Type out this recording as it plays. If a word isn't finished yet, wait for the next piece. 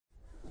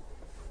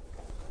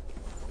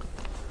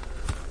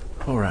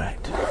All right.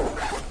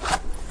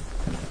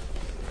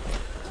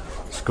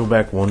 Let's go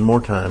back one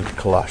more time to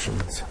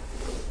Colossians.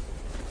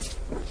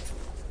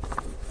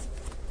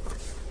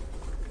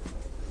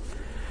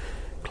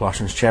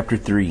 Colossians chapter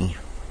 3.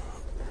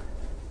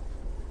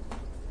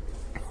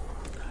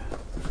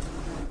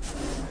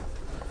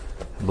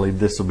 I believe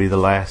this will be the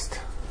last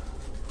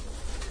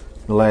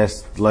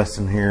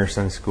lesson here,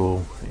 Sunday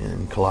school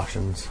in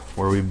Colossians,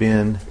 where we've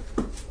been.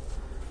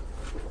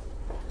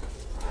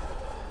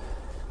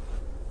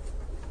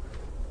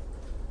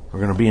 We're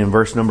going to be in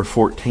verse number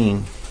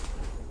 14.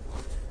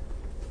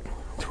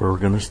 That's where we're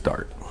going to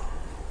start.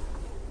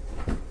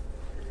 We'll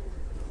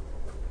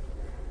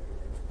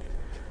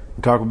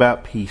talk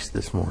about peace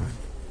this morning.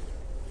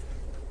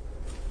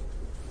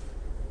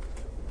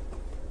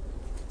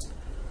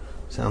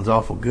 Sounds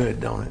awful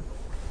good, don't it?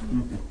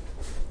 Mm-hmm.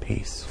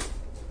 Peace.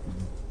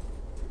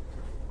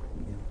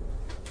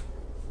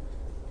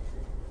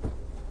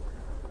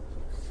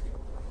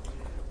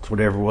 It's what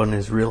everyone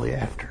is really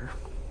after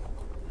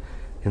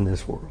in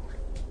this world.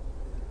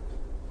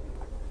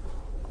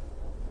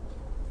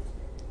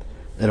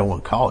 They don't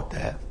want to call it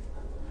that.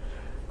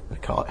 They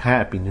call it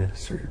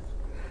happiness, or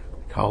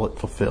they call it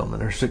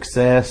fulfillment or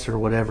success or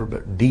whatever,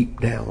 but deep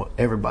down what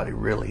everybody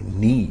really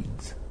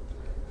needs,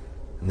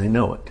 and they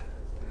know it,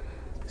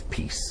 is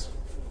peace.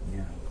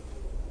 Yeah.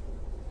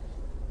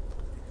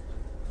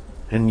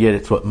 And yet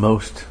it's what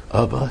most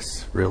of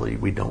us really,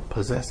 we don't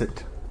possess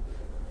it.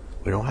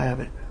 We don't have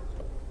it.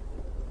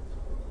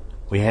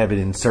 We have it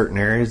in certain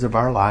areas of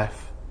our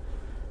life,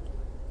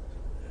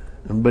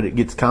 but it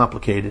gets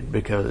complicated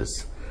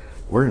because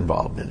we're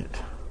involved in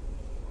it.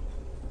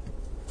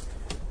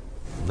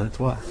 And that's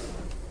why.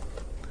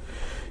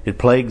 It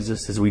plagues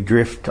us as we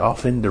drift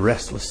off into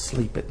restless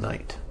sleep at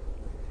night.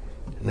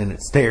 And then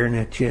it's staring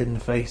at you in the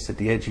face at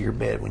the edge of your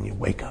bed when you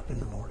wake up in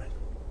the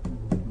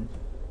morning.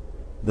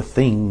 The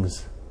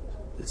things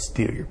that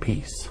steal your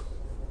peace,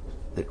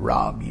 that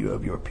rob you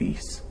of your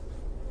peace.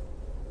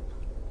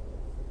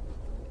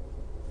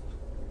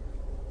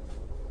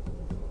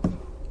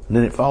 And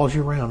then it follows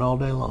you around all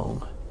day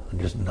long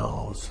and just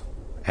gnaws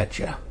at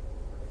you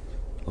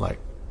like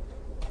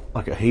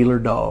a healer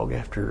dog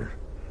after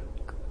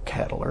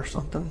cattle or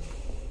something.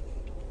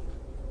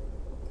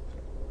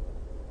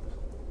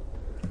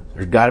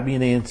 There's got to be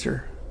an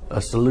answer,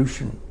 a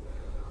solution.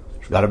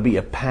 There's got to be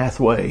a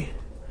pathway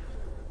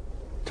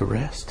to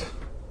rest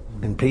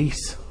and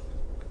peace.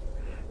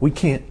 We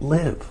can't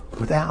live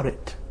without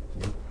it.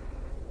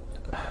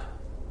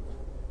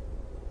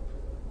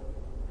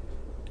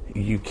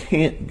 You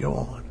can't go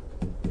on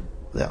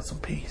without some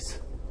peace.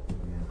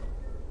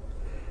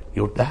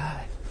 You'll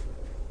die.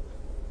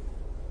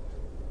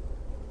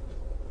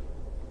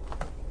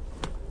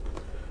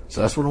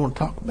 So that's what I want to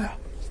talk about.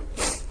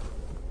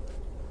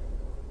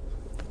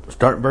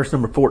 Start in verse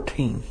number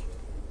 14.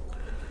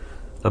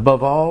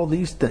 Above all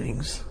these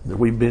things that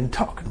we've been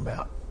talking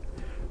about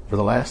for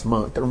the last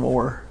month or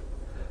more,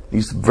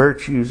 these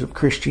virtues of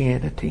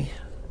Christianity,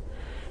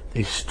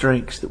 these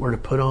strengths that we're to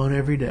put on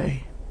every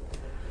day,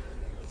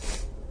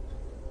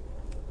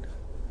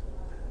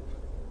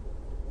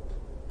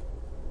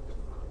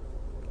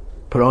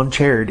 put on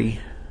charity,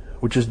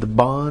 which is the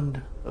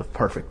bond of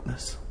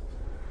perfectness.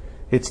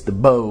 It's the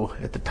bow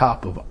at the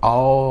top of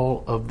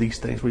all of these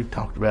things we've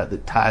talked about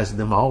that ties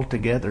them all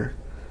together.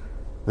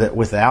 That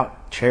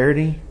without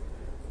charity,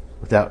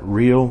 without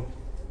real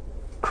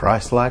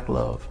Christ-like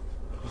love,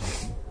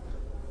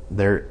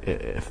 they're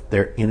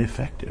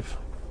ineffective.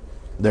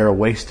 They're a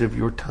waste of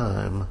your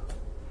time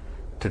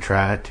to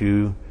try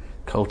to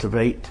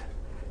cultivate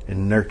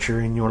and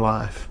nurture in your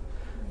life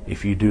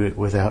if you do it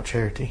without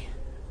charity.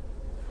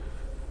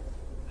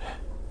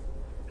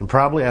 And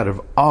probably out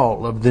of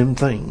all of them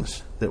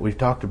things that we've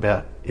talked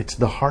about, it's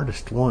the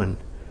hardest one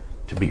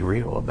to be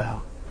real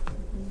about.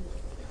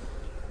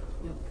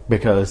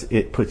 Because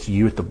it puts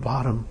you at the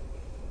bottom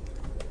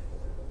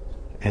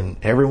and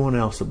everyone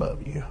else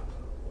above you.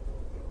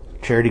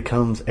 Charity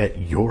comes at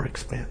your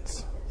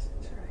expense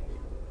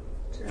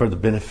for the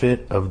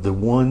benefit of the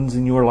ones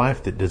in your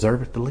life that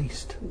deserve it the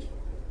least.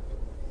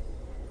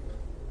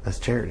 That's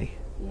charity.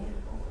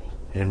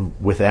 And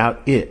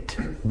without it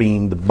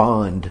being the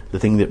bond, the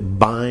thing that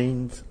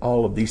binds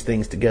all of these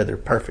things together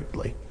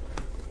perfectly,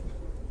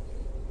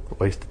 a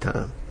waste of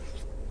time.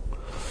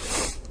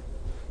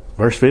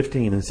 Verse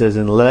 15, it says,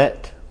 and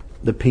let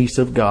the peace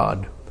of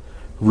God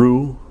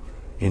rule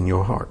in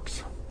your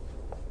hearts,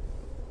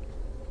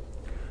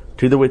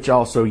 to the which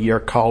also ye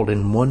are called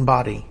in one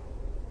body,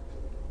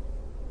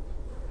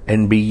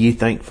 and be ye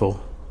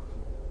thankful.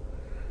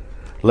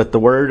 Let the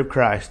word of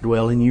Christ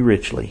dwell in you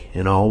richly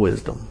in all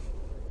wisdom,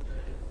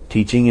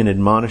 teaching and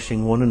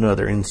admonishing one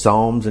another in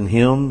psalms and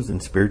hymns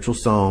and spiritual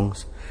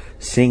songs,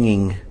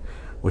 singing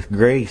with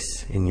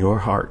grace in your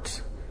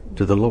hearts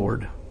to the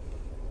Lord.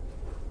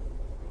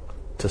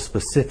 It's a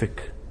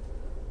specific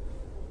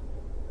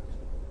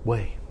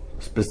way,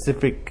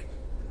 specific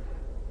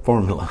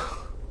formula.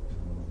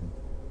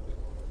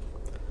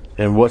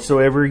 And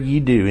whatsoever ye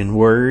do in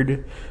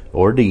word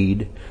or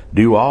deed,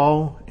 do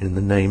all in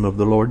the name of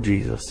the Lord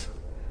Jesus,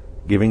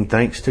 giving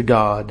thanks to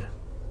God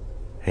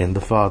and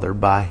the Father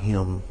by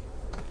Him.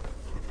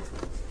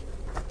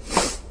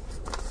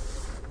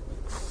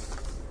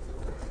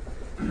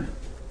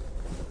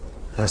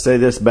 I say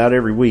this about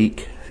every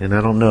week, and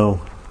I don't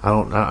know.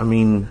 I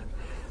mean,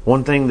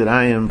 one thing that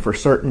I am for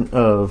certain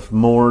of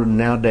more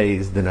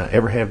nowadays than I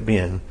ever have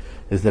been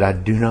is that I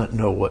do not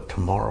know what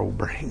tomorrow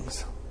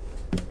brings.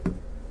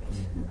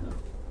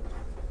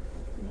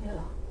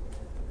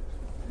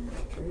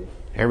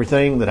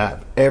 Everything that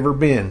I've ever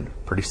been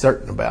pretty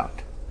certain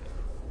about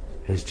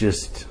is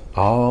just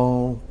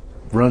all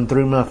run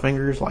through my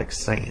fingers like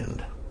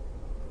sand.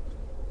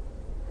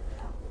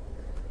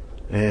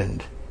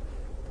 And,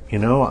 you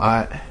know,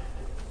 I've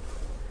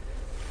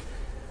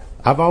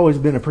always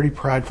been a pretty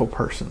prideful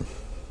person.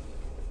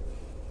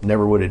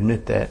 Never would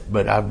admit that,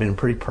 but I've been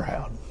pretty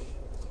proud.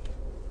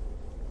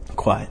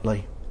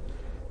 Quietly.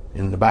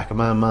 In the back of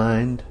my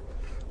mind,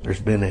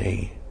 there's been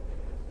an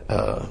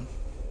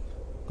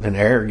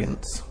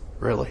arrogance,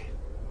 really.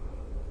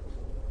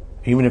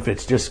 Even if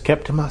it's just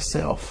kept to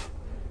myself,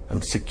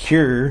 I'm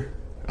secure.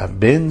 I've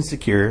been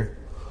secure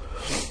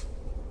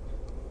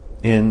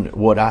in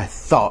what I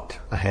thought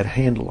I had a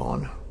handle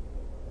on.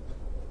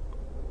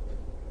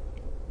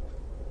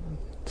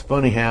 It's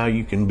funny how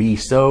you can be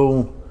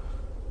so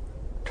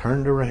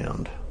turned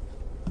around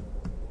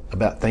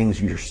about things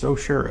you're so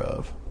sure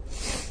of.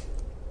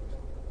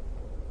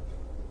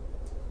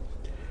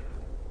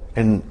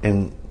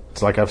 And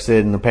it's like I've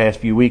said in the past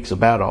few weeks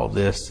about all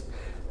this,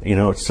 you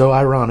know, it's so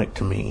ironic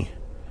to me.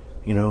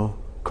 You know,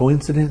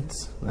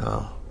 coincidence?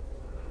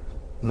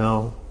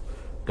 No.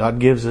 God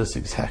gives us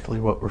exactly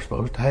what we're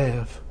supposed to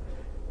have,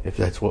 if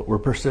that's what we're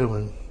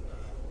pursuing.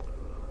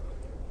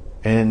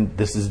 And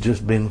this has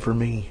just been for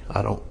me.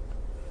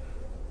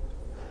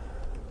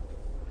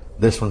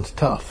 This one's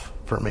tough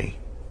for me.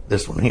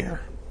 This one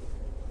here.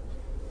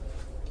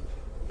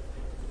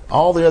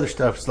 All the other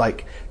stuff is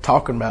like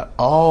talking about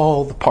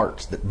all the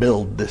parts that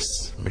build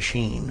this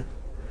machine.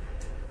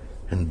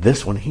 And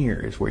this one here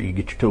is where you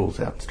get your tools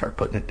out and start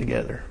putting it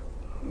together.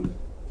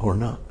 Or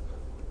not.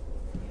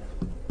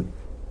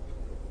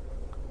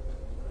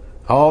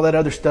 All that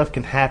other stuff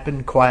can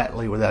happen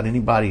quietly without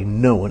anybody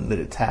knowing that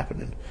it's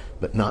happening.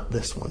 But not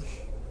this one.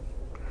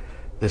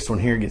 This one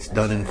here gets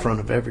done in front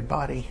of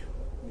everybody.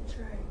 That's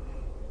right.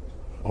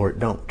 Or it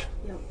don't.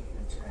 Yep,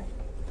 that's right.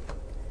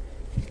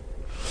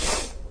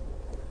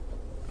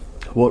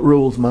 What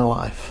rules my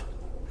life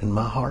and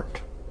my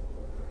heart?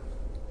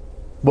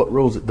 What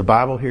rules it? The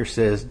Bible here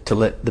says to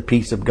let the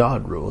peace of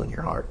God rule in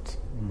your hearts.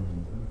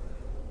 Mm-hmm.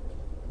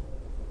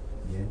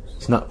 Yes.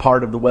 It's not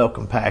part of the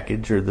welcome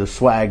package or the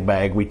swag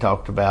bag we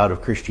talked about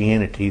of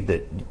Christianity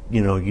that,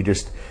 you know, you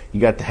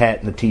got the hat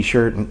and the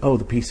t-shirt and,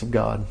 the peace of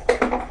God.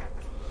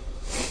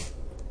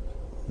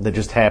 That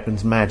just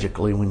happens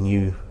magically when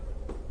you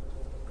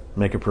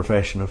make a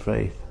profession of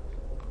faith.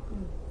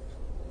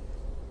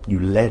 You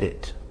let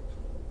it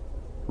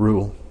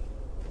rule.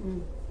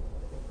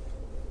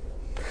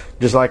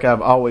 Just like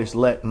I've always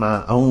let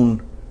my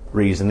own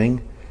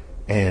reasoning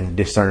and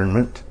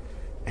discernment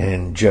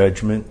and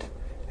judgment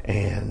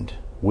and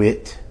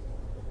wit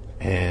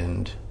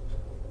and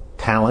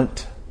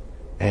talent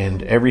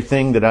and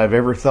everything that I've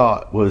ever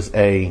thought was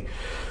an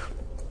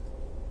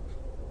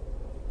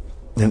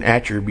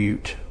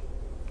attribute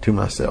to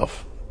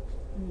myself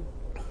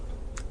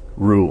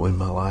rule in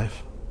my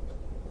life.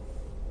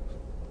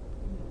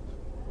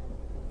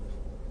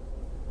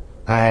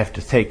 I have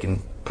to take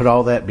and put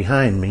all that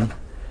behind me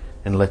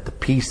and let the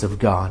peace of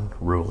God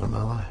rule in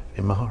my life,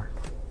 in my heart.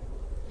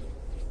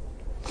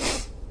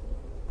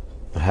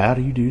 How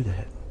do you do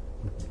that?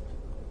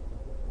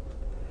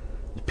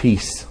 The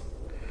peace.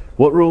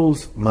 What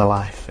rules my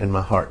life and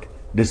my heart?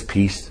 Does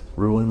peace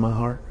rule in my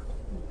heart?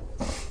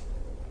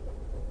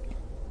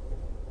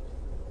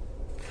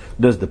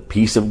 Does the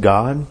peace of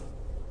God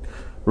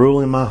rule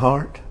in my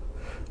heart?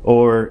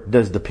 Or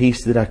does the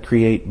peace that I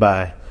create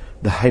by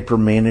the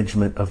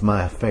hyper-management of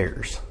my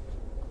affairs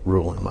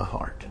rule in my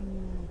heart?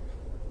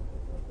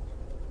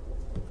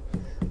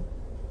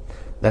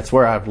 That's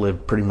where I've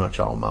lived pretty much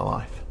all my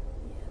life.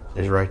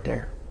 Is right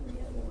there.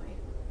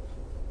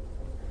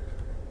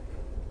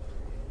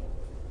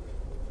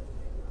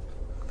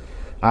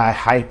 I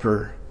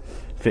hyper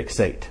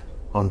fixate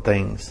on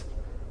things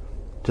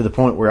to the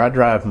point where I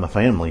drive my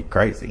family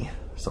crazy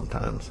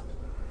sometimes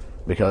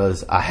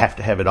because I have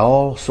to have it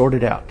all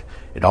sorted out.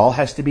 It all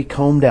has to be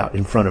combed out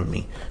in front of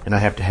me, and I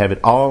have to have it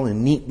all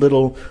in neat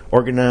little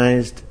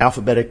organized,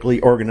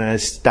 alphabetically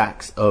organized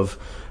stacks of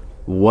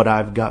what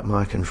I've got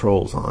my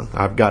controls on.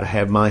 I've got to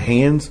have my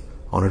hands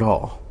on it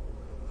all.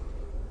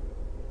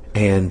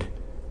 And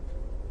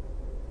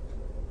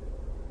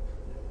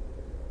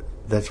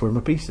that's where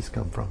my pieces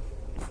come from.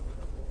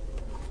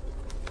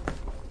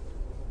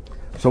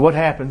 So what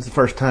happens the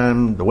first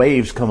time the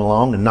waves come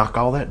along and knock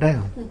all that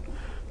down?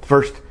 The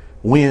first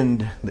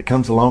wind that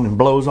comes along and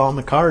blows all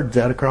my cards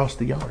out across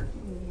the yard.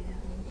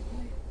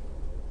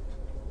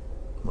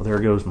 Well, there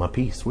goes my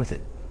peace with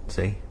it.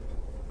 See?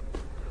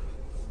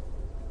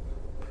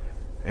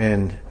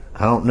 And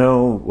I don't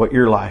know what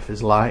your life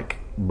is like,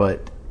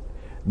 but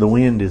the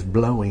wind is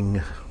blowing.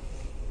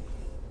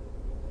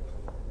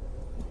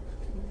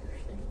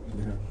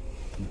 Yeah.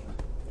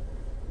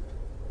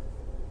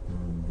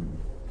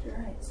 You're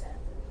right, Seth.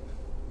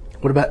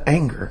 What about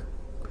anger?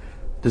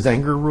 Does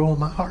anger rule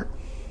my heart?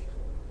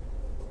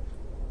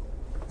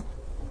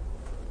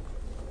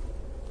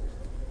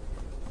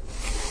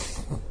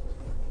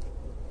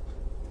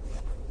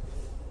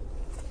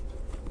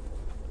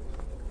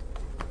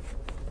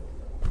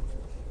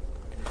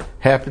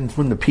 Happens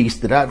when the peace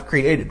that I've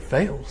created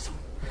fails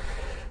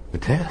the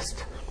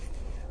test.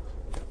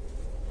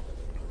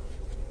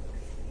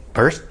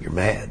 First, you're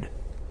mad.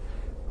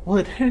 Well,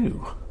 at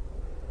who?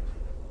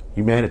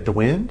 You mad at the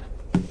wind?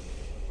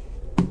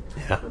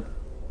 Yeah.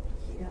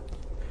 Yeah.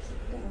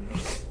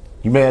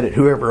 You mad at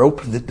whoever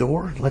opened the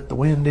door and let the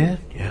wind in?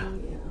 Yeah.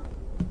 Yeah.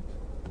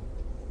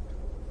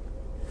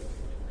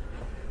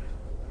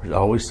 There's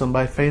always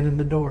somebody fanning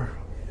the door.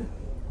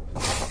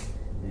 That's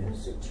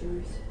the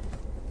truth.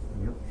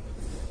 Yep.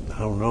 I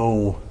don't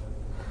know.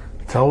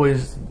 It's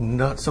always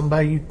not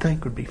somebody you'd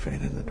think would be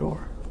fanning the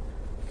door.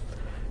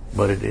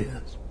 But it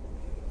is.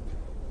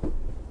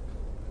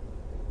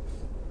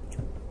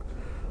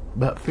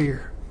 About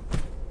fear.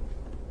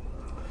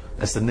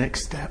 That's the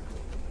next step.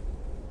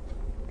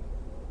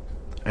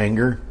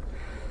 Anger.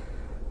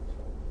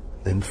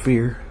 Then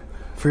fear.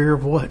 Fear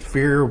of what?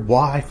 Fear of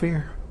why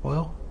fear?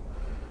 Well,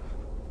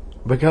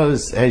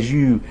 because as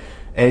you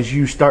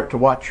start to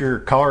watch your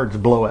cards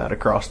blow out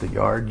across the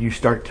yard, you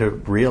start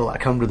to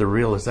come to the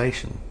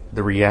realization,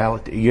 the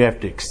reality. You have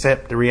to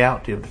accept the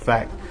reality of the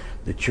fact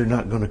that you're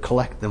not going to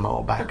collect them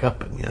all back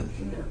up again.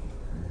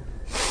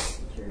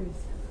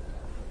 Truth.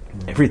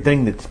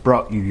 Everything that's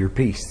brought you your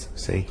peace,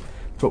 see,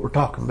 that's what we're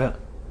talking about.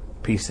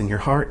 Peace in your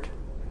heart.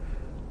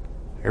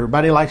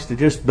 Everybody likes to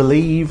just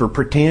believe or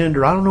pretend,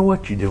 or I don't know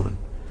what you're doing,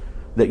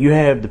 that you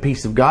have the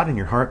peace of God in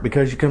your heart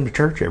because you come to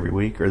church every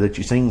week, or that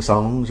you sing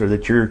songs, or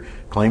that you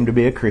claim to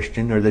be a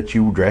Christian, or that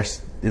you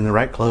dress in the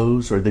right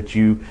clothes, or that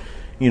you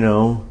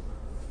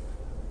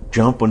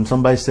jump when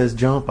somebody says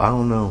jump. I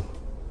don't know.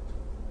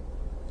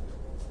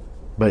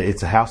 But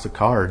it's a house of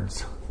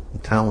cards, I'm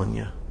telling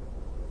you.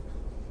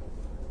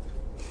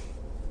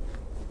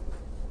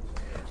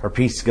 Our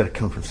peace has got to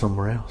come from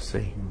somewhere else,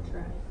 see. That's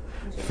right.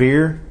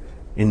 Fear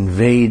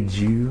invades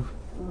you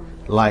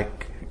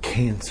like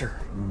cancer.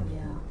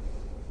 Yeah.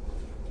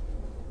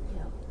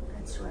 Yeah.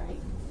 That's right.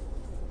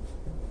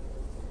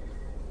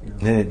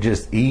 And it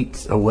just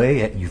eats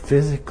away at you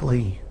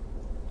physically.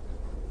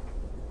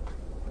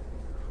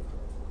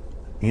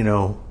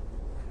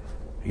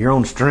 Your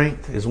own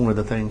strength is one of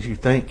the things you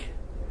think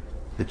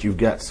that you've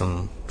got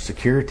some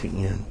security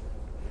in,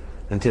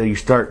 until you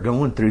start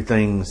going through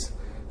things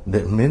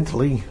that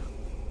mentally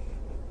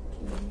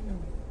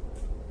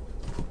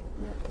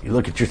you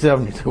look at yourself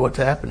and you say, what's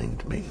happening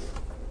to me?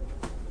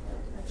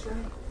 That's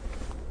right.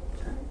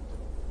 That's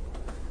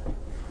right.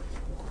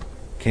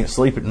 Can't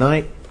sleep at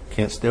night,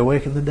 can't stay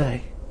awake in the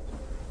day.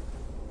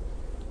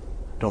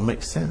 Don't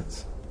make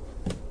sense.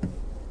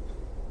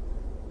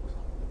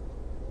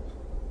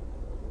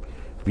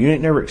 If you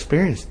ain't never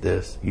experienced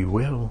this, you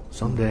will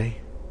someday.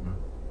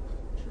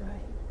 That's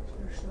right.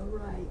 You're so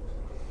right.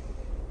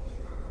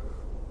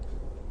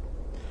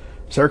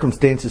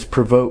 Circumstances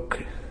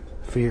provoke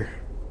fear.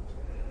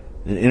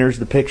 It enters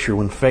the picture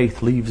when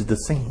faith leaves the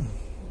scene.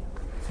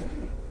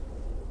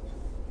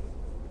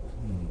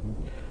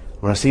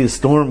 When I see the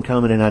storm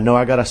coming and I know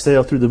I got to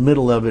sail through the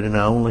middle of it, and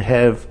I only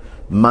have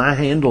my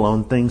handle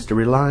on things to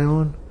rely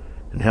on,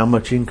 and how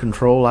much in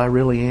control I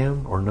really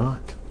am or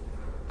not.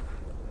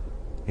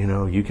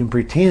 You can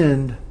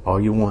pretend all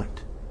you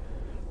want,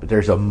 but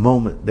there's a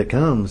moment that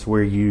comes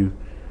where you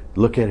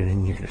look at it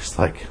and you're just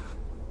like,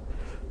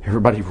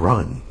 everybody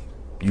run.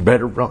 You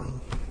better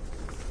run.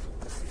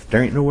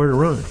 There ain't nowhere to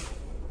run.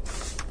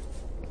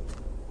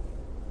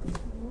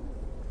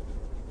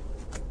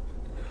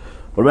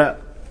 What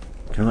about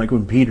kind of like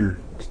when Peter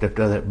stepped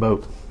out of that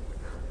boat?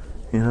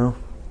 And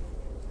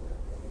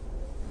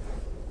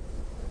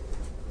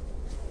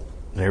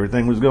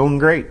everything was going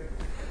great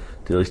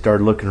till he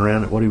started looking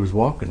around at what he was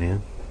walking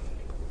in.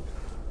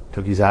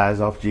 Took his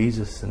eyes off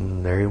Jesus,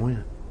 and there he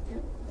went.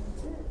 Yep.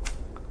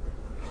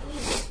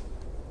 That's it.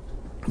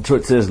 And so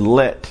it says,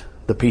 let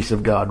the peace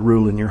of God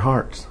rule in your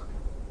hearts.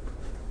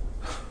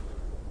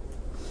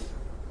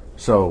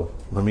 So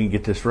let me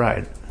get this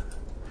right.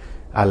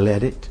 I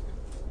let it.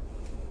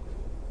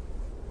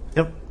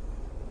 Yep.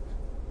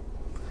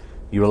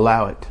 You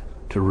allow it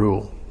to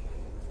rule.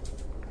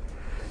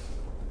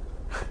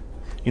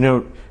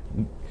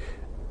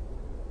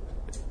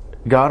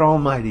 God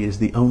Almighty is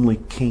the only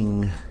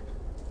king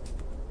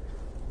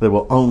that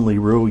will only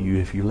rule you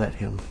if you let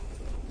him.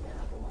 Yeah,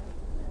 boy.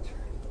 That's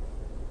right.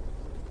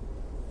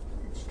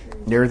 That's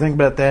true. You ever think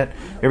about that?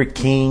 Every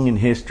king in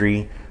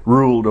history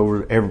ruled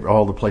over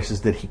all the places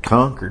that he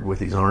conquered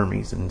with his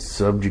armies and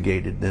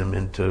subjugated them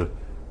into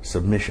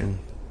submission.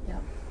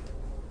 Yep.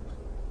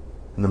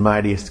 And the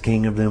mightiest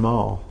king of them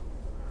all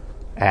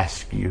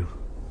asked you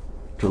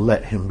to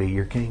let him be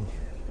your king.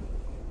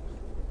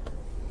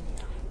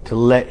 to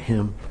let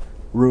Him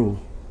rule.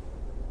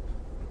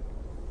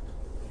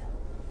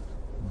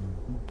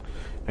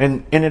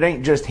 And it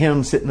ain't just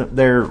Him sitting up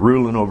there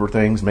ruling over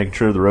things, making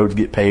sure the roads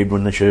get paved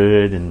when they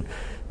should, and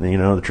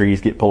the trees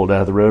get pulled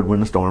out of the road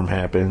when the storm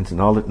happens, and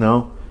all that.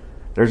 No,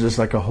 there's just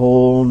like a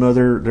whole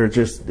nother.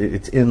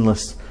 It's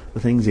endless, the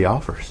things He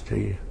offers to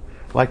you,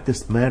 like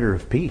this matter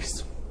of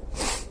peace.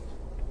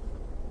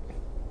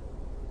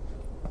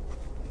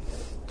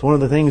 It's one of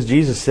the things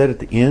Jesus said at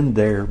the end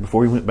there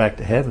before He went back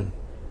to heaven,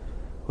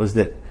 was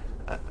that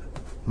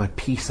my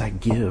peace I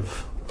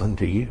give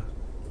unto you.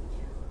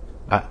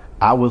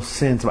 I will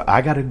send. So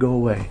I got to go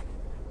away.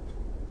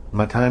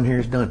 My time here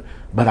is done.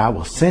 But I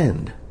will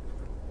send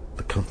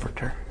the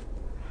Comforter.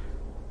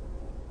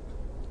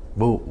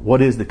 Well,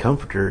 what is the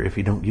Comforter if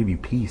He don't give you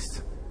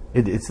peace?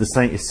 It's the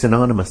same. It's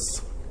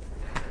synonymous.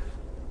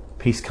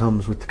 Peace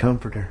comes with the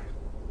Comforter.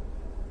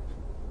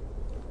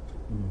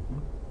 Mm-hmm.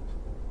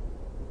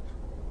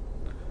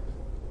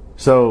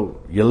 So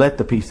you let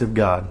the peace of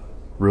God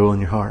rule in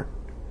your heart.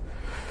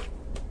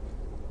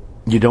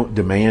 You don't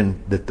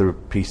demand that the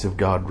peace of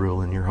God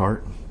rule in your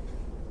heart.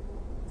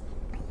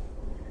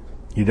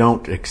 You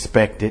don't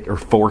expect it or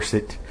force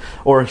it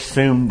or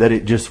assume that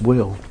it just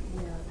will.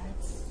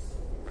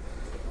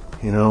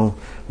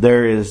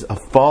 There is a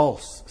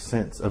false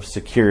sense of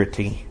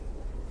security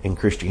in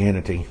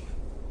Christianity,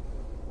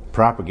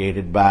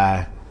 propagated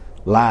by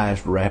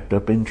lies wrapped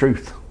up in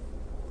truth.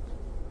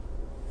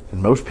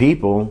 And most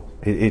people,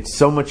 it's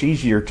so much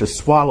easier to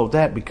swallow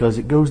that because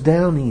it goes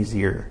down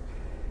easier.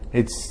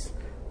 It's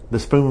the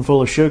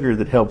spoonful of sugar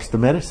that helps the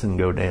medicine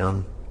go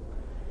down.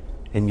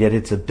 And yet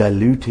it's a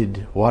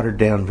diluted, watered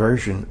down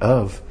version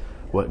of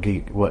what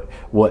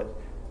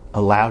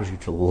allows you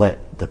to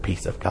let the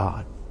peace of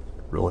God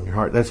rule in your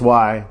heart. That's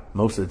why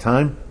most of the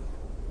time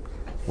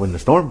when the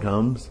storm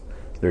comes,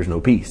 there's no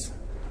peace.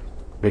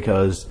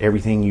 Because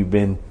everything you've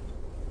been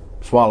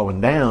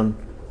swallowing down,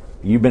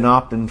 you've been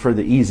opting for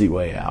the easy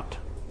way out.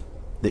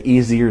 The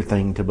easier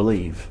thing to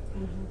believe.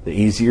 Mm-hmm. The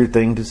easier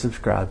thing to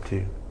subscribe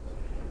to.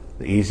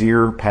 The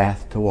easier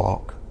path to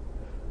walk.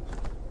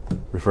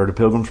 Refer to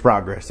Pilgrim's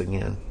Progress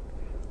again.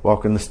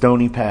 Walking the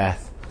stony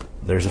path,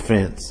 there's a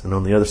fence. And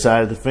on the other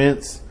side of the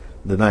fence,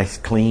 the nice,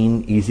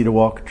 clean, easy to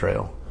walk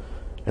trail.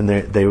 And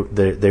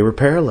they were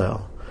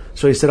parallel.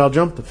 So he said, I'll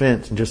jump the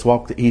fence and just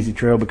walk the easy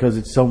trail because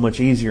it's so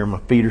much easier. My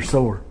feet are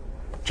sore.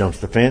 Jumps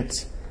the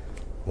fence.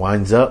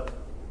 Winds up.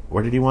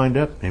 Where did he wind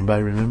up?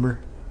 Anybody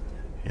remember?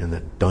 In the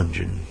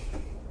dungeon.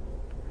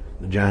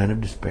 The giant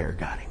of despair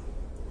got him.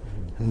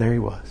 And there he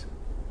was.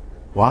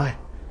 Why?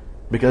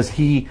 Because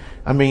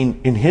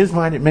in his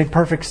mind, it made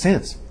perfect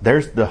sense.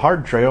 There's the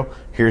hard trail.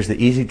 Here's the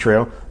easy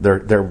trail.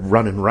 They're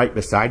running right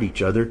beside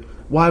each other.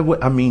 Why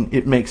would,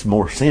 it makes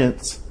more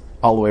sense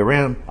all the way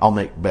around. I'll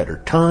make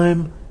better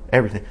time,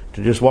 everything,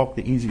 to just walk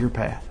the easier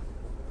path.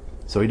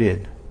 So he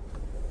did.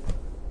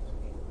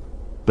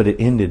 But it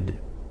ended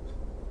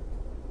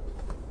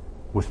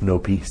with no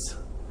peace.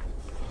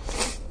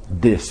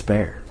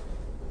 Despair.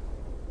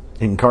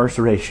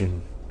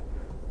 Incarceration.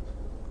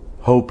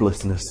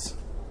 Hopelessness.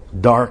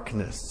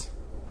 Darkness,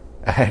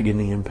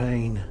 agony and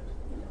pain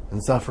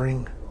and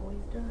suffering. Always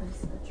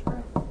does. That's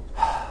right.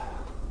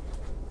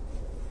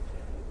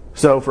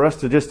 So for us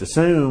to just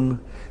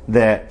assume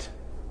that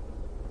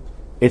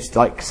it's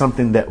like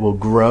something that will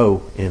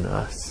grow in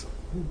us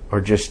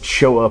or just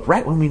show up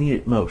right when we need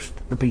it most,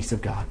 the peace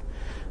of God.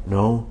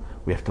 No,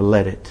 we have to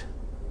let it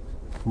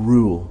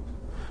rule.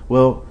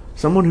 Well,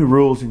 someone who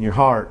rules in your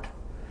heart,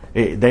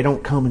 they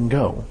don't come and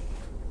go.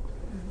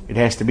 It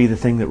has to be the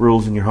thing that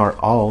rules in your heart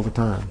all the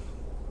time.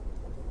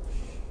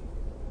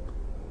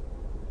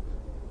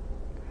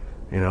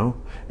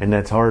 And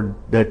that's hard.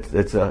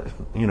 That's the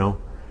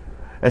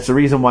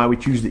reason why we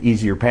choose the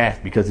easier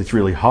path, because it's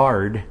really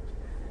hard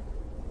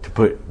to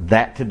put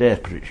that to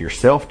death, put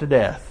yourself to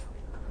death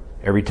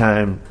every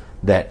time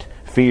that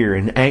fear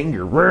and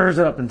anger rears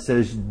up and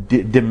says,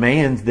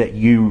 demands that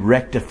you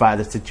rectify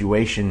the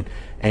situation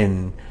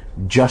and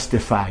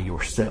justify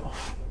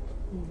yourself.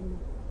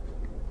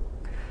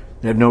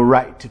 They have no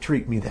right to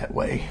treat me that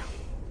way.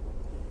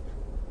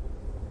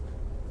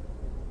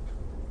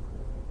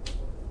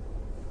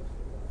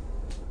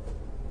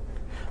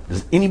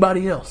 Does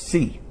anybody else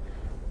see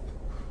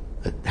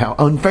how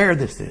unfair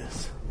this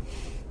is?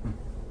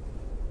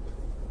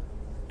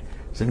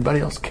 Does anybody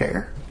else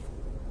care?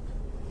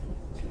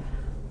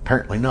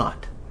 Apparently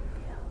not.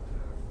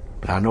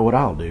 But I know what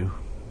I'll do.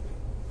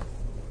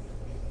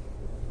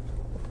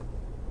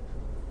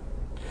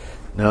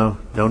 No,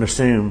 don't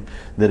assume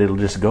that it'll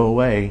just go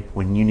away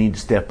when you need to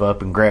step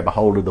up and grab a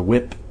hold of the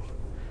whip.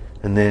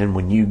 And then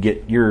when you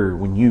get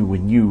when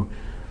you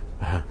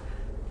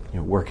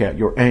work out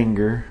your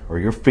anger or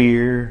your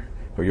fear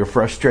or your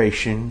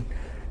frustration,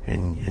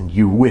 and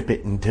you whip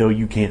it until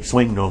you can't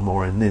swing no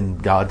more, and then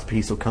God's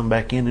peace will come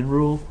back in and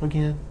rule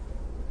again.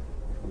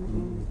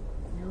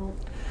 No.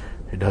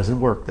 It doesn't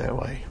work that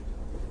way.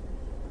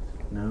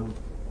 No.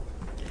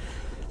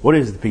 What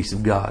is the peace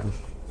of God?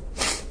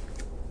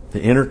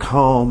 The inner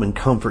calm and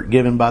comfort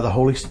given by the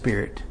Holy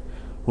Spirit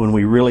when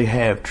we really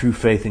have true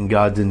faith in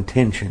God's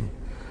intention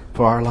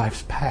for our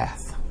life's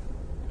path.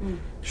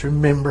 Just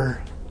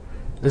remember,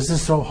 this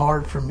is so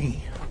hard for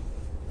me.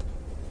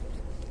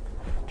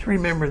 To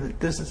remember that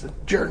this is a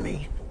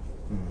journey.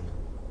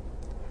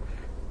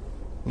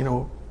 You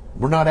know,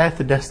 we're not at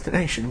the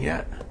destination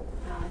yet.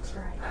 No, that's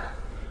right.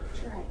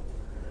 That's right.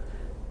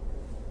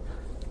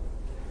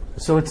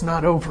 So it's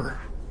not over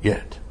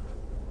yet.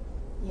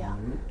 Yeah.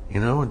 You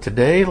know, and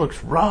today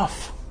looks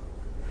rough.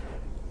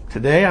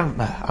 Today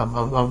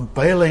I'm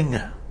failing,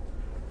 I'm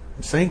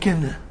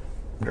sinking, I'm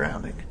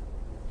drowning.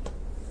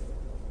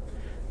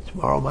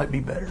 Tomorrow might be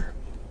better.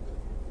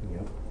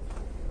 Yep.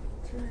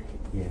 That's right.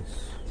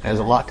 Yes. Has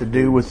a lot to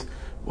do with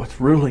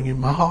what's ruling in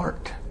my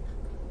heart.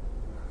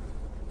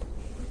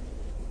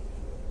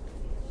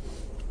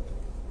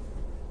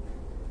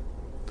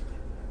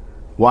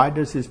 Why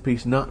does His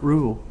peace not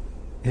rule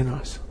in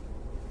us?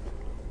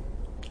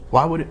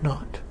 Why would it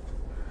not?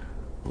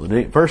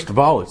 Well, first of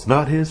all, it's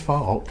not His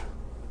fault.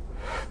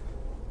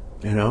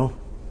 You know,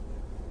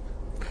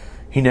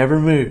 He never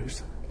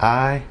moves.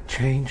 I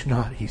change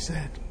not, He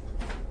said.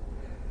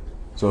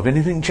 So if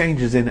anything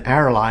changes in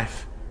our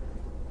life,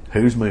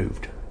 who's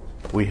moved?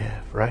 We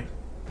have, right?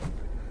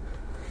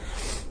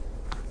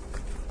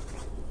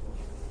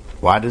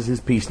 Why does His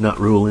peace not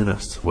rule in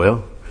us?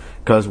 Well,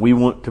 because we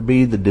want to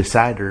be the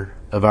decider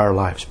of our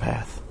life's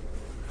path.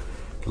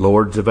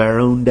 Lords of our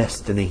own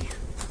destiny.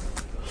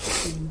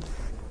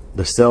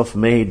 The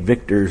self-made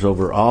victors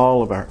over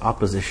all of our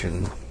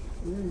opposition.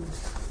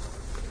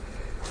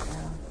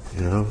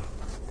 You know,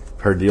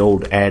 heard the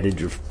old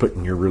adage of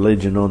putting your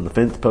religion on the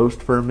fence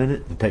post for a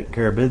minute and taking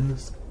care of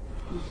business.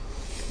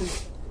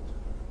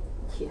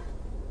 Yeah.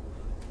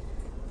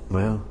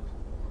 Well,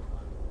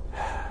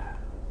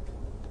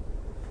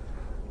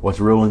 what's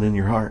ruling in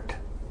your heart?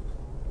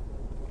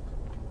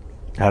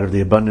 Out of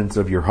the abundance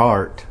of your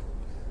heart,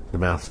 the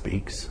mouth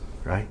speaks,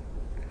 right?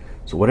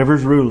 So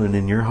whatever's ruling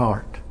in your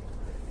heart,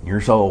 in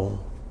your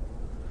soul,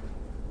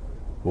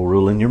 will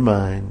rule in your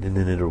mind, and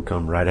then it'll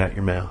come right out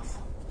your mouth.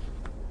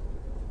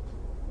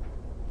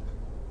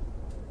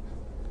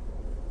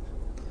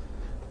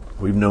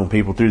 We've known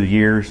people through the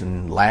years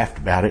and laughed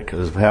about it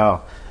because of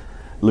how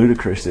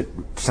ludicrous it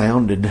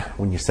sounded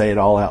when you say it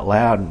all out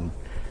loud, and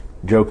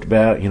joked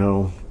about, you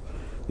know,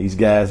 these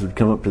guys would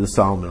come up to the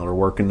sawmill or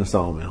work in the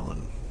sawmill,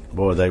 and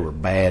boy, they were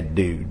bad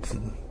dudes.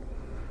 And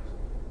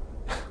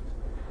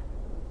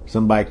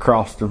somebody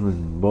crossed them,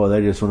 and boy,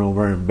 they just went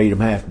over and beat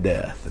them half to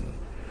death. And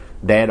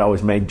Dad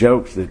always made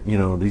jokes that, you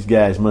know, these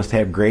guys must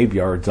have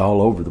graveyards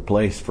all over the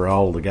place for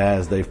all the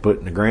guys they've put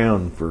in the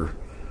ground for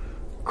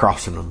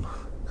crossing them.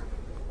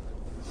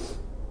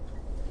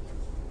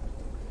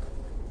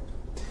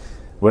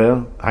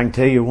 Well, I can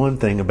tell you one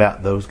thing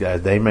about those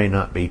guys. They may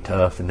not be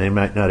tough, and they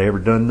might not ever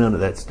done none of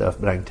that stuff,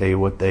 but I can tell you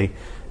what they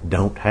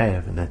don't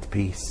have, and that's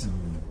peace.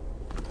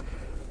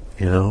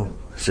 You know,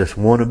 it's just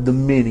one of the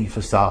many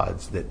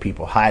facades that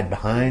people hide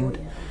behind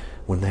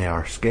when they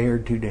are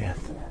scared to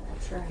death. Yeah,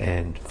 that's right.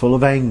 And full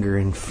of anger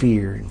and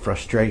fear and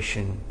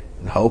frustration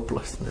and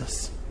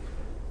hopelessness.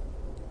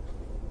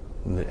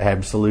 And the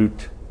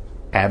absolute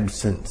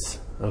absence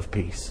of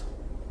peace.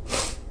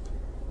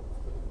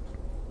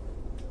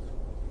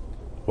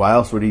 Why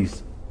else would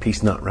His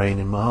peace not reign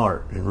in my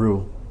heart and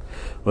rule?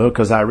 Well,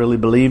 because I really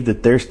believe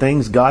that there's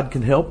things God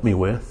can help me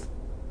with.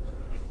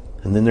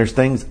 And then there's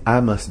things I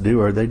must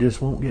do or they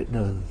just won't get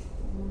done.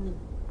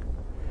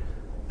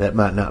 That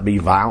might not be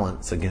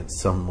violence against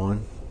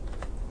someone.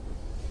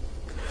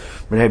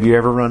 But have you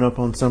ever run up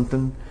on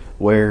something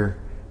where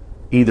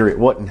either it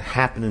wasn't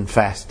happening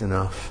fast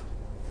enough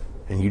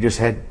and you just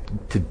had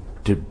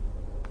to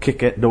kick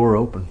that door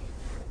open?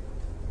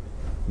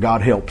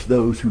 God helps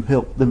those who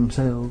help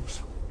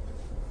themselves.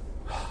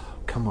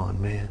 Come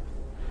on, man.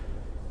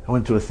 I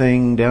went to a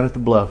thing down at the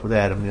Bluff with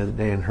Adam the other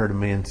day and heard a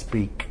man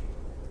speak.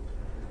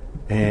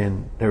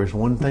 And there was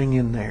one thing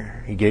in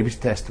there. He gave his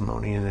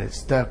testimony and it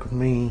stuck with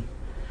me.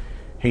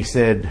 He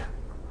said,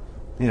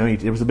 you know,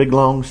 it was a big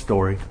long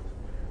story,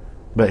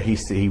 but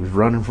he was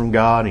running from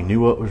God. He knew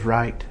what was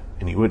right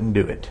and he wouldn't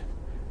do it.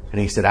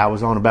 And he said, I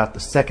was on about the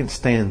second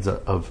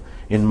stanza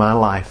in my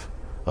life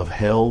of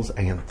Hell's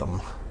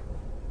Anthem.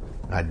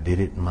 I did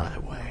it my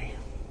way.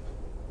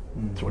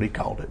 That's what he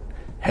called it.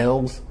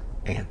 Hell's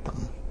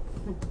Anthem.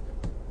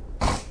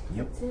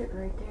 Yep. That's it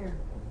right there.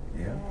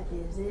 Yeah.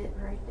 That is it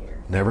right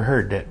there. Never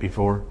heard that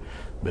before,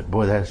 but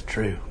boy, that's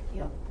true.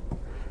 Yep.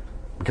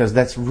 Because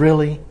that's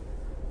really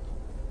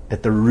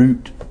at the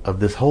root of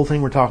this whole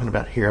thing we're talking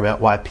about here, about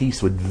why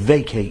peace would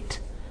vacate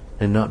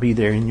and not be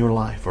there in your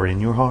life or in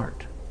your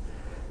heart.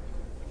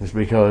 It's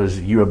because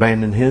you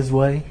abandon His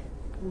way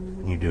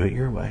and you do it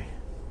your way.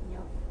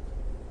 Yep.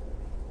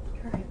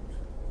 That's right.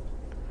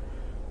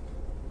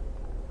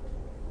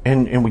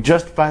 And we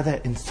justify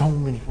that in so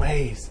many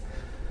ways.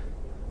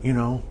 You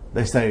know,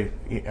 they say,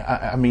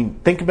 I mean,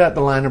 think about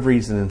the line of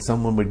reasoning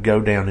someone would go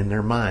down in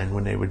their mind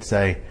when they would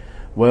say,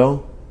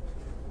 well,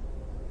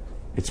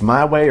 it's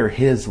my way or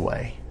His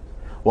way.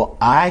 Well,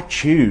 I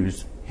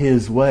choose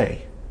His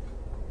way.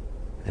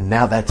 And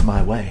now that's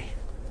my way.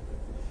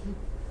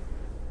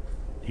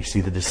 You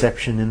see the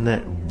deception in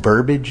that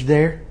verbiage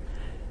there?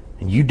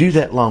 And you do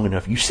that long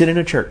enough, you sit in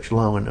a church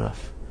long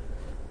enough,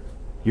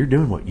 you're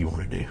doing what you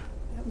want to do.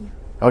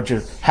 Oh,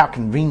 just how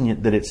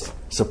convenient that it's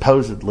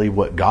supposedly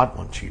what God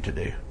wants you to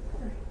do.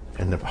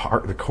 And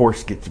the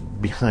horse gets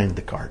behind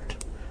the cart.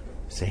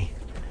 See?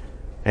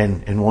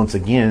 And once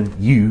again,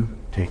 you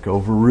take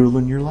over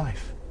ruling your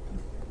life.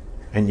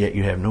 And yet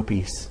you have no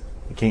peace.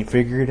 You can't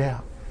figure it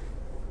out.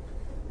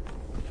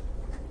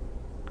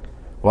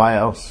 Why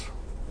else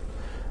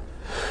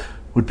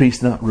would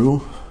peace not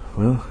rule?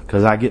 Well,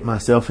 because I get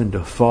myself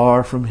into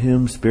far from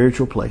Him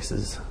spiritual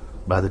places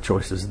by the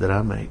choices that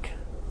I make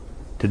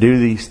to do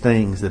these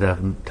things that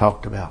I've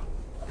talked about.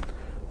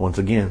 Once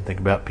again, think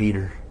about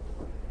Peter.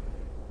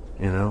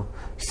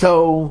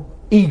 So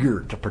eager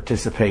to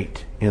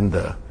participate in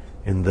the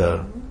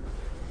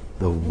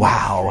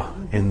wow,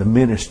 in the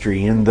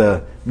ministry, in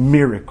the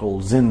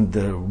miracles, in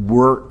the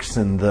works,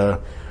 and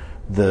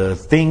the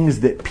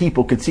things that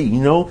people could see.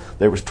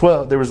 There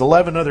was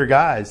 11 other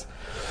guys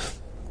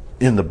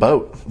in the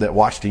boat that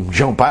watched him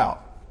jump out.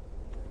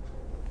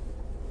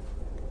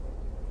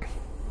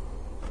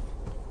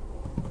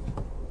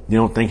 You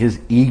don't think his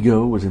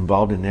ego was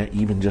involved in that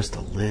even just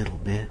a little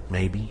bit,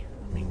 maybe?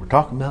 I mean, we're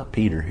talking about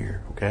Peter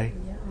here, okay?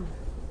 Yeah.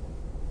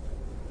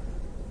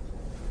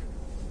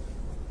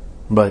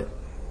 But,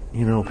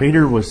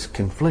 Peter was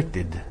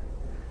conflicted.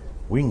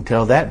 We can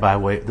tell that by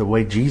the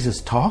way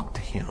Jesus talked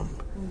to him.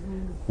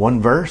 Mm-hmm. One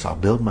verse, I'll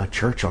build my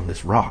church on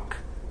this rock.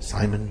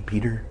 Simon,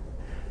 Peter.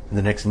 And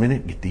the next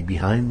minute, get thee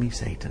behind me,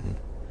 Satan.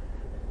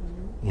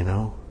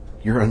 Mm-hmm.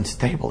 You're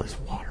unstable as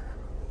water.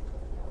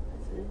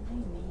 That's what his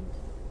name means.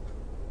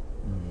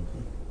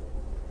 Mm-hmm.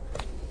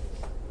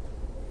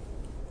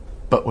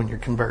 But when you're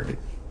converted,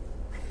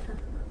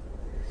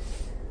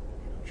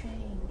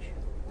 Change.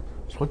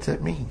 so what's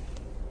that mean?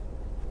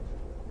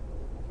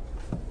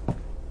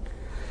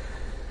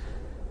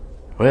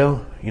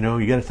 Well, you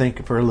got to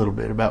think for a little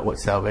bit about what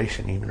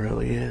salvation even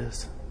really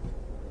is.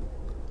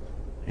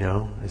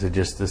 Is it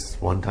just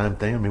this one-time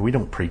thing? I mean, we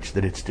don't preach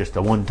that it's just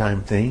a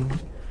one-time thing,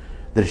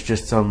 that it's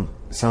just some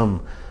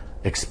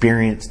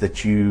experience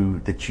that you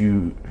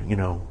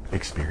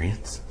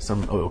experience,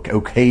 some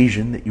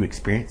occasion that you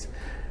experience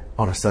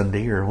on a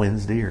Sunday or a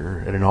Wednesday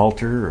or at an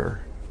altar or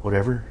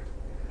whatever.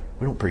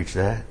 We don't preach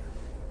that.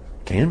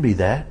 It can be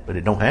that, but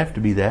it don't have to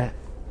be that.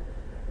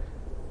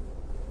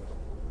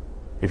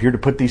 If you're to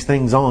put these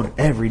things on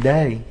every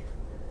day,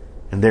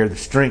 and they're the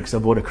strengths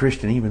of what a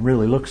Christian even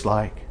really looks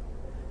like,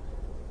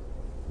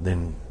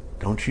 then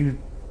don't you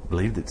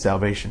believe that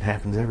salvation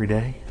happens every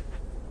day?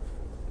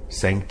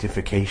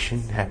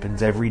 Sanctification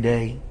happens every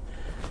day.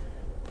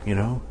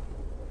 That's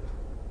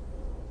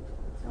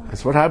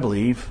what I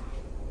believe.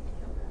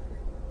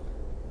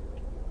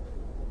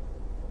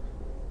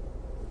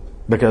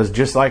 Because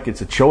just like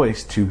it's a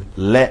choice to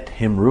let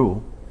Him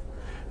rule,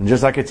 and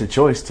just like it's a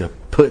choice to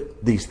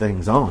put these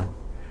things on,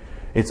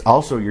 it's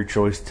also your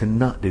choice to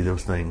not do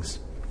those things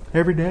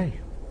every day.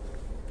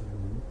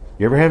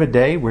 You ever have a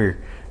day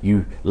where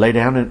you lay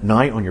down at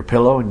night on your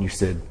pillow and you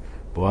said,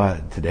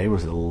 boy, today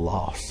was a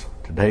loss.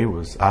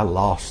 I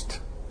lost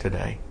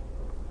today.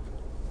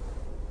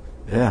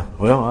 Yeah,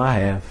 well, I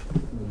have.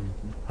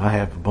 I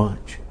have a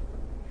bunch.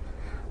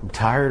 I'm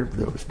tired of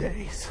those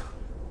days.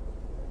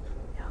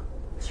 Yeah,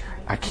 that's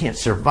right. I can't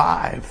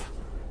survive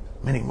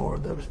many more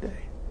of those days.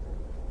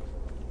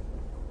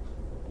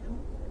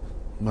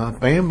 My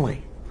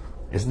family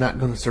is not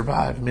going to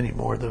survive many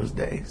more of those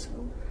days.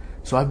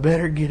 So I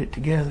better get it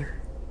together.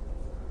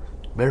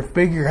 Better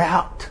figure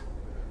out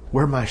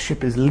where my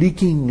ship is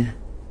leaking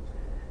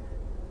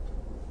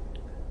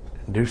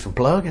and do some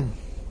plugging.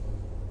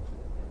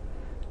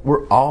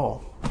 We're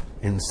all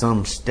in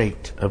some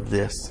state of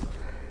this,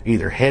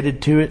 either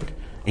headed to it,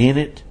 in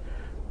it,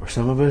 or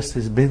some of us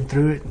has been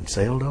through it and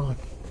sailed on.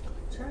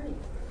 That's right.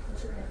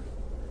 That's right.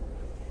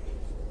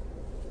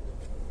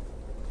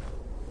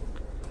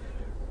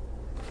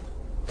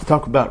 Let's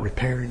talk about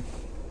repairing.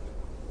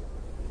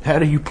 How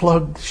do you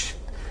plug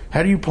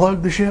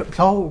the ship's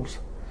holes?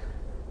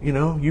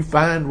 You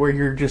find where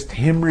you're just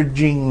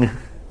hemorrhaging.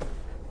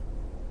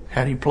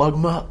 How do you plug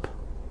them up?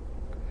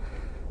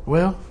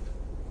 Well,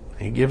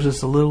 He gives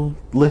us a little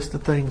list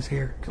of things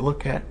here to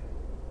look at.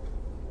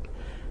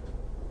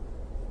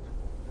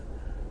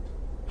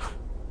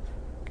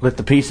 Let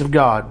the peace of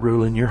God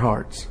rule in your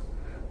hearts,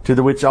 to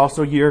the which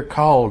also ye are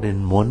called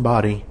in one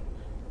body.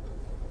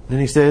 Then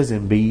He says,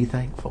 and be ye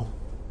thankful.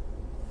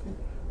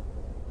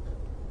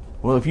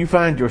 Well, if you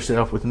find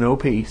yourself with no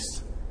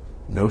peace,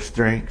 no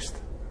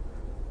strength,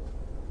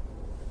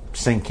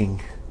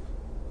 sinking,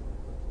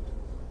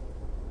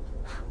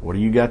 what do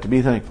you got to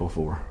be thankful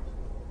for?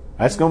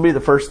 That's going to be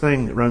the first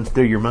thing that runs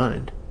through your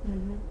mind.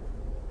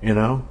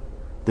 Mm-hmm.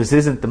 This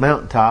isn't the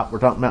mountaintop. We're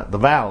talking about the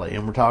valley,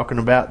 and we're talking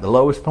about the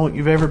lowest point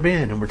you've ever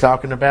been, and we're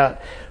talking about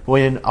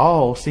when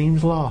all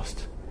seems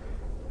lost,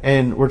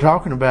 and we're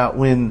talking about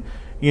when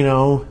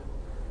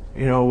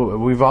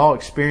we've all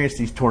experienced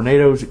these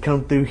tornadoes that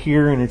come through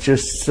here, and it's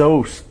just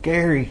so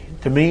scary.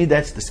 To me,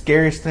 that's the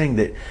scariest thing,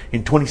 that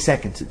in 20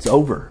 seconds it's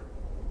over.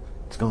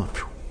 It's gone.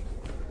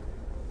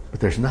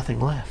 But there's nothing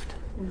left.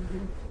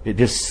 It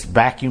just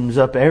vacuums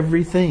up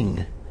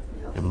everything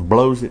and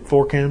blows it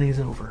 4 counties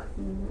over.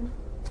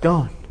 It's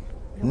gone.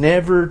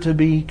 Never to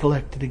be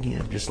collected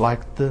again. Just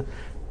like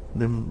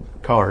them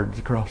cards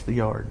across the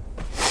yard.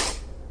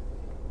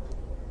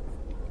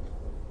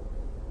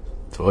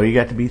 So all you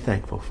got to be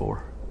thankful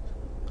for.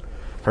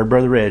 Heard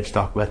Brother Reg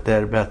talk about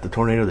that, about the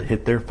tornado that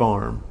hit their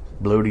farm.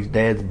 Blowed his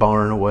dad's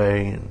barn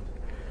away and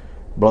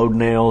blowed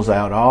nails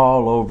out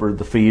all over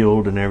the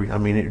field and everything. I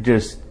mean,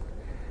 it's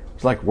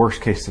like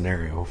worst case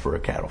scenario for a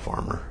cattle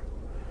farmer.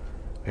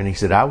 And he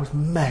said, I was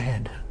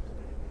mad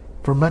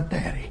for my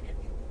daddy.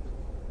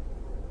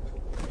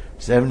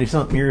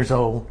 70-something years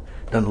old,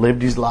 done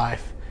lived his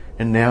life,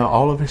 and now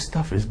all of his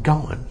stuff is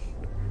gone.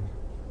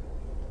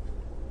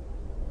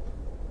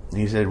 And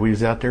he said, we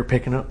was out there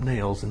picking up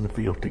nails in the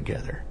field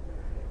together.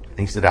 And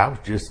he said, I was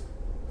just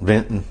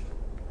venting,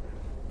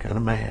 kind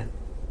of mad.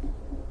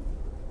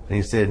 And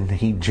he said, and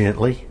he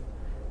gently,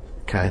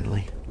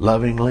 kindly,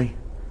 lovingly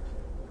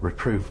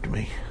reproved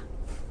me.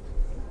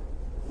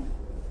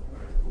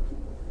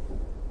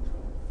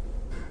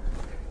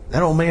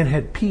 That old man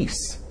had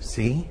peace,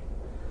 see?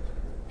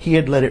 He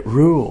had let it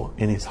rule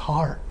in his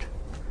heart.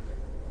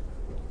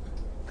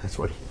 That's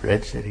what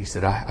Reg said. He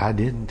said, I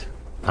didn't.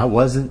 I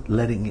wasn't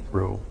letting it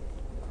rule.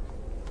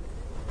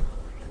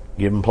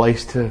 Giving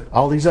place to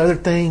all these other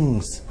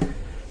things.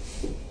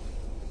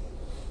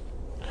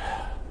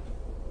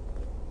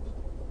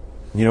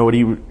 You know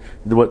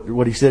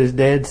what he said his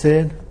dad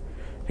said?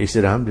 He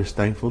said, I'm just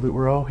thankful that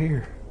we're all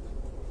here.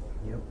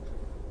 Yep.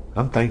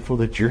 I'm thankful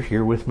that you're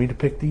here with me to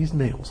pick these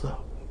nails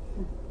up.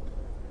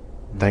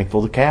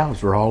 Thankful the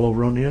cows were all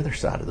over on the other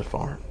side of the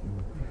farm.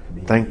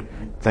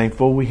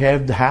 Thankful we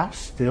have the house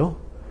still.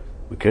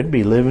 We could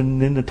be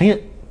living in the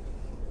tent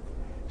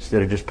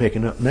instead of just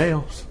picking up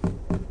nails.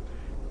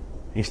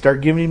 He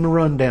started giving him a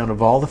rundown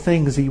of all the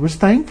things he was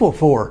thankful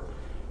for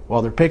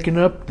while they're picking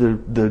up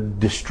the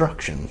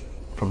destruction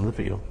from the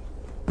field.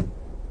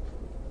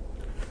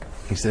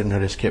 He said, and I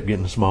just kept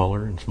getting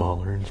smaller and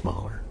smaller and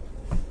smaller.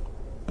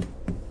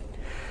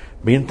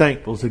 Being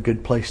thankful is a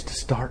good place to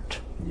start.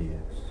 Yes.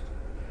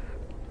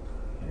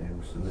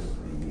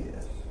 Absolutely,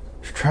 yes.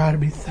 Just try to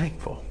be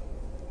thankful.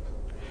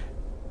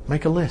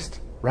 Make a list.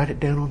 Write it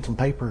down on some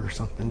paper or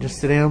something. Just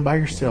sit down by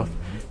yourself.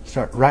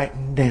 Start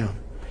writing down.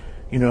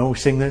 You know, we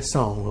sing that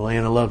song,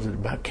 Luana loves it,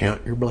 about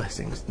count your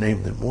blessings.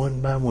 Name them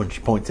one by one.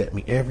 She points at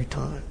me every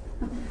time.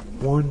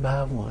 One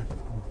by one.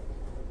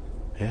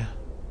 Yeah.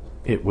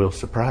 It will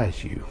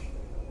surprise you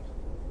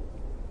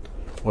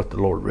what the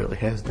Lord really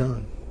has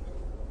done.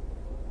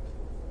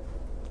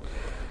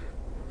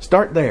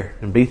 Start there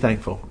and be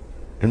thankful.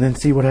 And then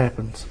see what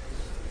happens.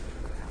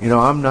 You know,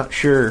 I'm not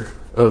sure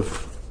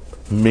of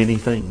many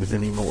things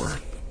anymore.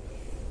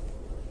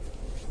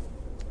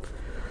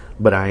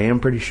 But I am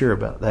pretty sure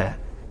about that.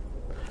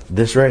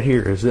 This right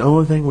here is the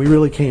only thing we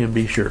really can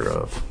be sure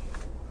of.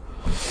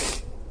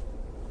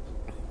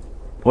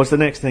 What's the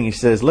next thing he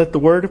says? Let the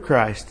word of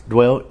Christ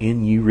dwell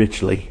in you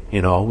richly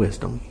in all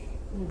wisdom.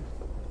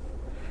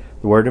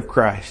 The word of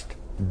Christ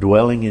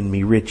dwelling in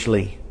me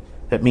richly.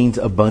 That means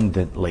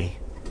abundantly.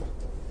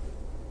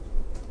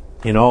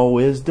 In all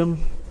wisdom,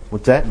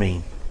 what's that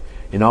mean?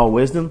 In all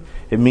wisdom,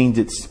 it means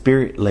it's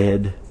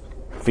spirit-led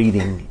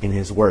feeding in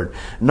His Word.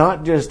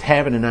 Not just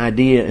having an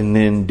idea and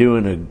then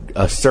doing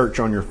a search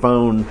on your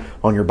phone,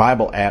 on your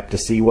Bible app to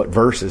see what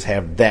verses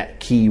have that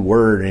key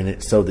word in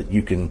it so that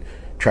you can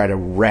try to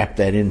wrap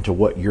that into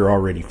what you're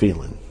already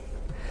feeling.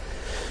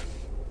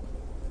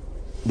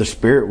 The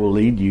Spirit will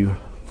lead you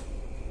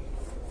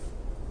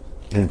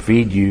and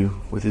feed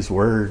you with His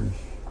Word.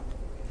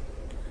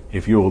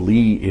 If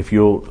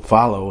you'll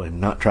follow and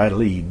not try to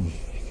lead.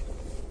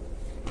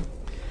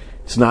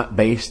 It's not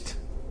based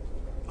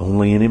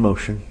only in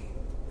emotion,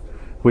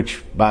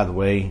 which, by the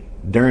way,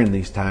 during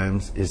these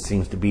times, it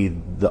seems to be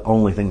the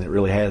only thing that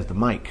really has the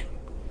mic.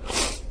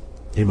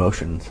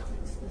 Emotions.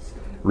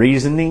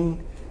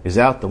 Reasoning is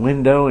out the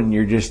window and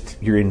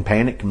you're in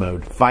panic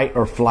mode. Fight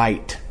or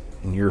flight,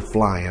 and you're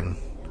flying.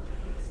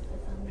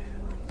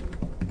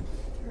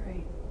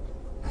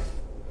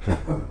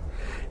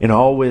 In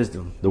all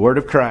wisdom, the word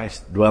of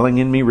Christ dwelling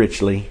in me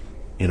richly,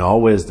 in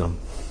all wisdom,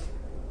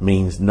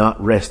 means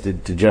not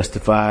rested to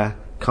justify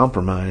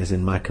compromise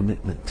in my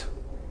commitment.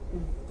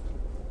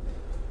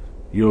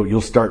 You'll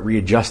start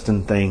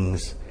readjusting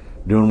things,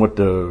 doing what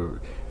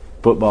the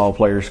football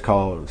players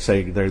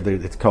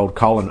it's called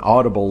calling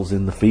audibles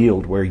in the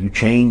field, where you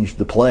change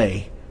the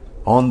play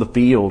on the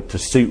field to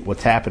suit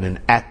what's happening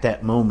at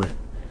that moment.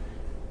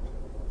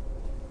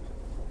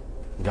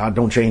 God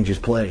don't change His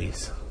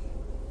plays.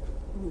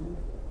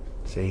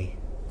 See?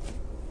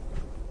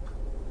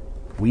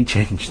 We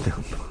change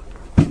them.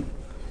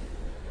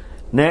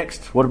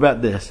 Next, what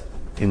about this?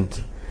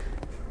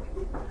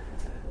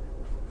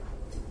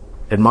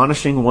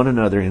 Admonishing one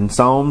another in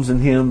psalms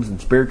and hymns and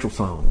spiritual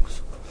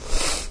songs.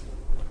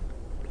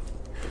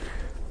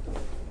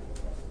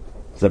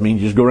 Does that mean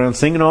you just go around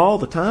singing all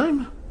the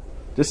time?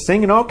 Just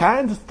singing all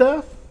kinds of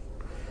stuff?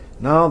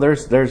 No,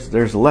 there's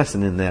a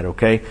lesson in that,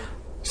 okay?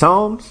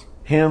 Psalms,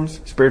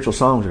 hymns, spiritual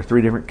songs are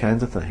three different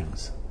kinds of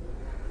things.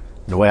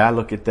 The way I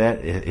look at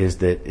that is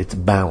that it's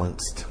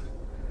balanced.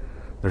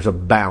 There's a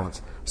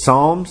balance.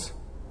 Psalms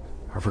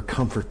are for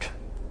comfort.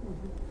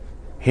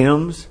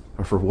 Hymns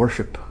are for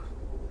worship.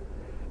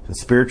 And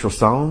spiritual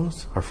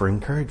songs are for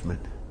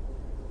encouragement.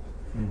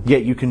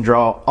 Yet you can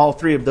draw all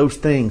three of those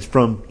things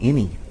from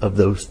any of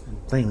those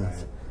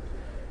things.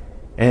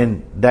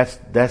 And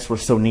that's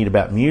what's so neat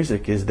about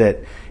music, is that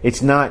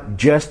it's not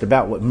just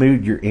about what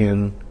mood you're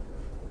in,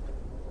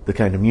 the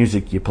kind of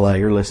music you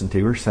play or listen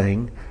to or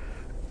sing,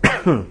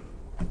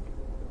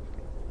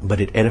 but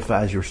it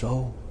edifies your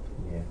soul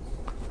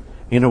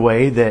in a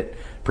way that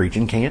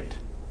preaching can't,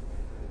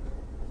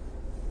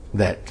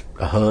 that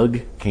a hug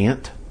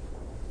can't.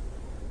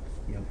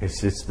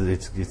 It's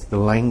the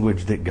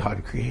language that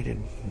God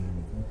created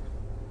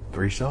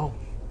for your soul.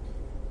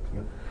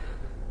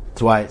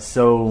 That's why it's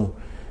so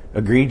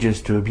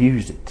egregious to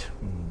abuse it.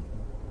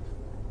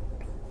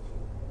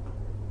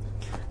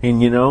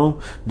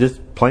 And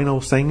just plain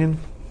old singing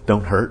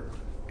don't hurt.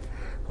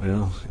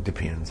 Well, it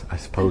depends, I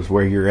suppose,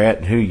 where you're at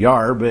and who you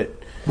are, but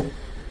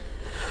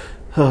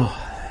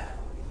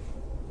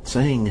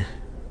sing,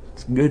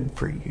 it's good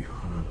for you.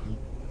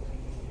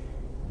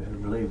 Better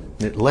believe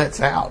it. It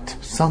lets out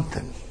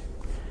something.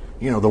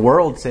 The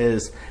world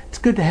says it's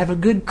good to have a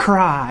good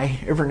cry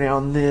every now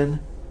and then.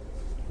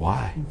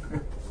 Why?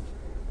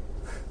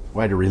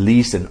 Why? To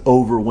release an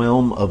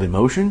overwhelm of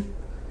emotion?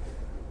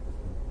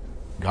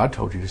 God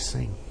told you to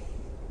sing.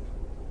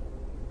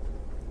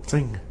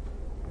 Sing.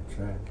 That's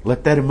right.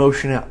 Let that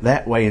emotion out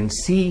that way and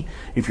see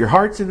if your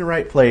heart's in the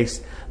right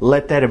place.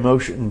 Let that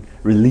emotion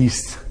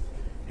release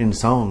in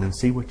song and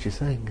see what you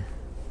sing.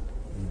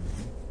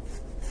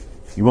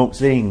 You won't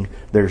sing,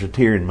 "There's a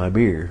tear in my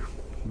beer."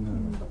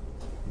 No.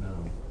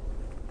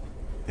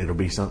 It'll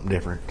be something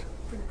different.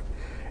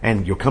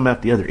 And you'll come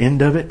out the other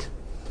end of it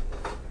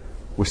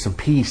with some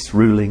peace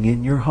ruling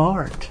in your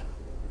heart.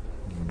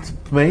 It's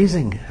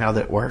amazing how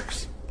that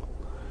works.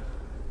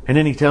 And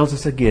then he tells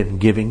us again,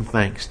 giving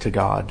thanks to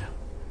God.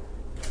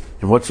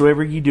 And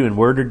whatsoever you do in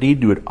word or deed,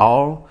 do it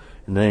all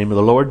in the name of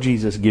the Lord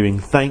Jesus, giving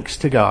thanks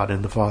to God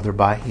and the Father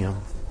by Him.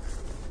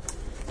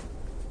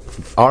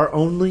 Our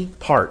only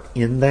part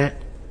in that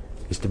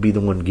is to be the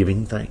one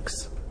giving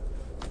thanks.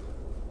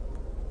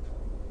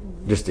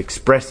 Just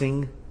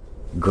expressing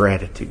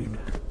gratitude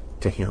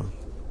to Him.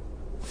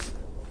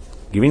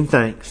 Giving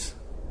thanks.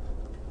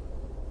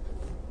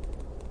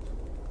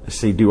 Let's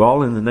see, do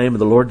all in the name of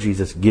the Lord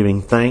Jesus,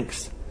 giving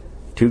thanks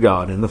to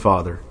God and the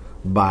Father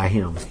by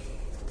Him.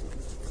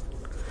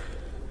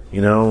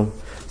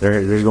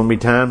 There's going to be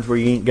times where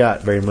you ain't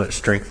got very much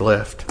strength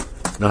left.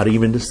 Not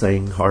even to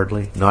sing,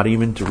 hardly. Not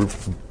even to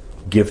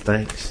give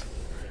thanks.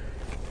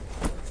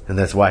 And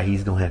that's why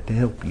He's going to have to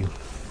help you.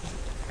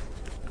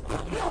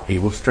 He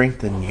will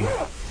strengthen you.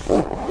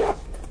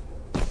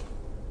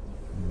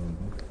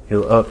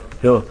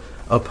 He'll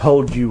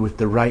uphold you with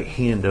the right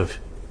hand of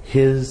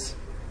His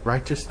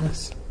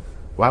righteousness.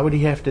 Why would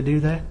He have to do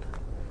that?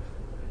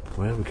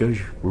 Well, because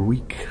we're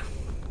weak.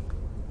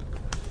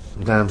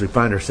 Sometimes we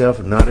find ourselves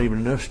with not even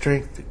enough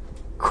strength to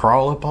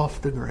crawl up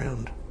off the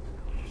ground.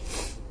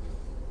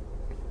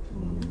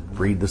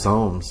 Read the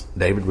Psalms.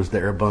 David was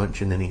there a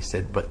bunch, and then he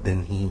said, "But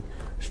then He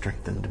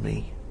strengthened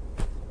me.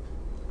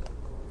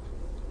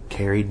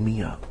 Carried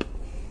me up."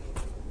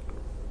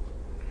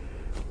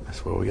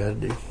 That's what we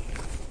got to do.